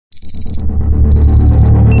Hey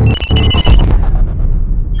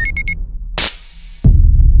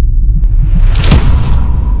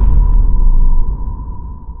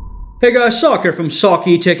guys, Sak here from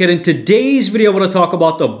SAKITECH, and in today's video I want to talk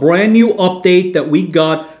about the brand new update that we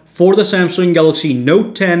got for the Samsung Galaxy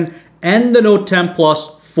Note 10 and the Note 10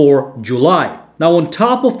 Plus for July. Now on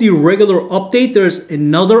top of the regular update, there's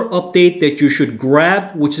another update that you should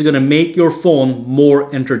grab, which is going to make your phone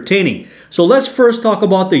more entertaining. So let's first talk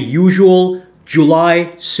about the usual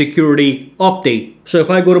July security update. So if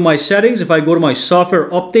I go to my settings, if I go to my software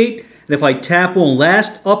update, and if I tap on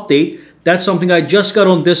last update, that's something I just got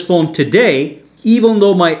on this phone today, even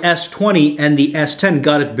though my S20 and the S10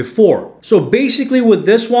 got it before. So basically with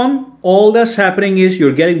this one, all that's happening is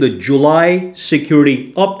you're getting the July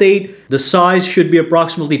security update. The size should be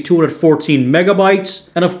approximately 214 megabytes.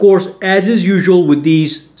 And of course, as is usual with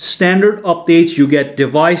these standard updates, you get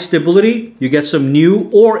device stability, you get some new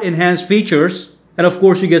or enhanced features, and of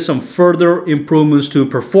course you get some further improvements to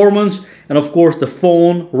performance. And of course the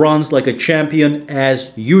phone runs like a champion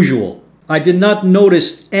as usual. I did not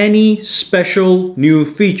notice any special new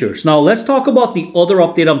features. Now let's talk about the other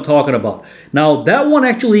update I'm talking about. Now that one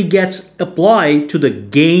actually gets applied to the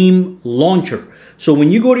game launcher. So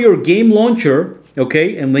when you go to your game launcher,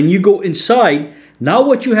 okay, and when you go inside, now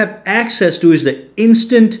what you have access to is the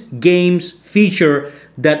instant games feature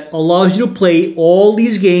that allows you to play all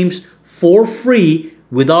these games for free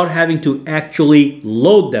without having to actually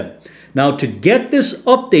load them. Now to get this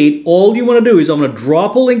update, all you want to do is I'm going to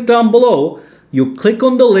drop a link down below. You click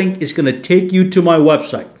on the link, it's going to take you to my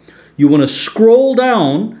website. You want to scroll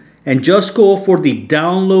down and just go for the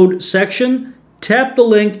download section, tap the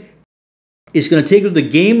link. It's going to take you to the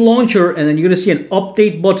game launcher, and then you're going to see an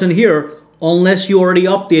update button here. Unless you already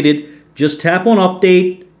updated, just tap on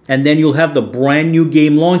update, and then you'll have the brand new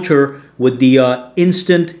game launcher with the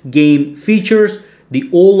instant game features. The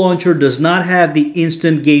old launcher does not have the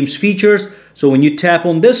instant games features. So when you tap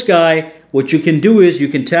on this guy, what you can do is you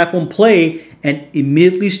can tap on play and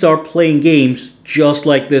immediately start playing games just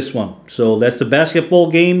like this one. So that's the basketball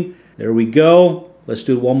game. There we go. Let's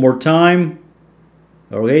do it one more time.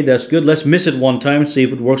 Okay, that's good. Let's miss it one time, see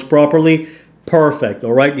if it works properly. Perfect.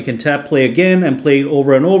 All right, you can tap play again and play it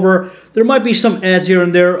over and over. There might be some ads here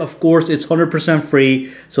and there. Of course, it's 100%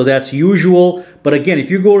 free, so that's usual. But again, if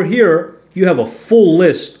you go here, you have a full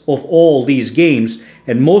list of all these games,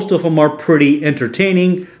 and most of them are pretty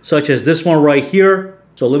entertaining, such as this one right here.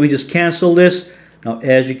 So let me just cancel this. Now,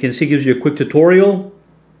 as you can see, it gives you a quick tutorial.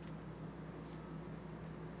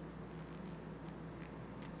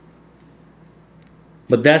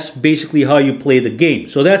 But that's basically how you play the game.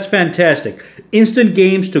 So that's fantastic. Instant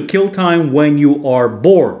games to kill time when you are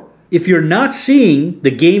bored. If you're not seeing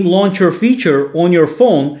the game launcher feature on your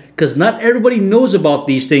phone, because not everybody knows about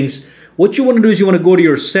these things, what you want to do is you want to go to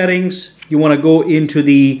your settings, you want to go into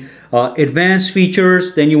the advanced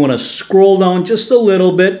features, then you want to scroll down just a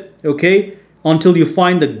little bit, okay, until you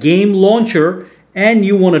find the game launcher, and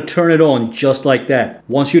you want to turn it on just like that.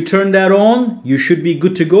 Once you turn that on, you should be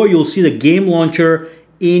good to go. You'll see the game launcher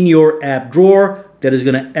in your app drawer that is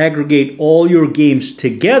going to aggregate all your games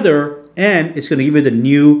together, and it's going to give you the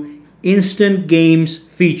new instant games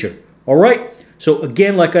feature. All right, so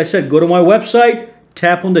again, like I said, go to my website,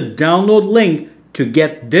 tap on the download link to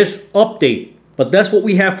get this update. But that's what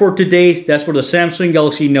we have for today. That's for the Samsung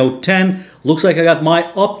Galaxy Note 10. Looks like I got my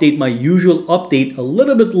update, my usual update, a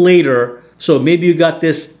little bit later. So maybe you got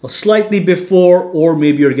this slightly before, or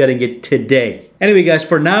maybe you're getting it today. Anyway, guys,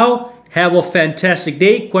 for now, have a fantastic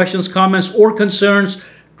day. Questions, comments, or concerns,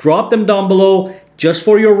 drop them down below. Just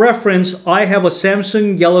for your reference, I have a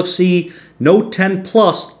Samsung Galaxy Note 10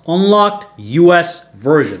 Plus unlocked US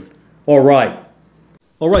version. All right.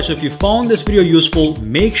 Alright, so if you found this video useful,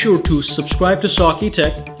 make sure to subscribe to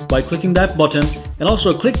SAKITECH by clicking that button, and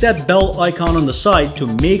also click that bell icon on the side to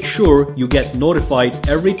make sure you get notified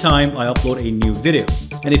every time I upload a new video.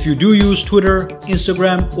 And if you do use Twitter,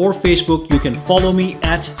 Instagram, or Facebook, you can follow me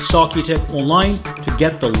at SAKITECH Online to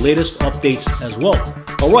get the latest updates as well.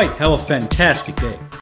 Alright, have a fantastic day.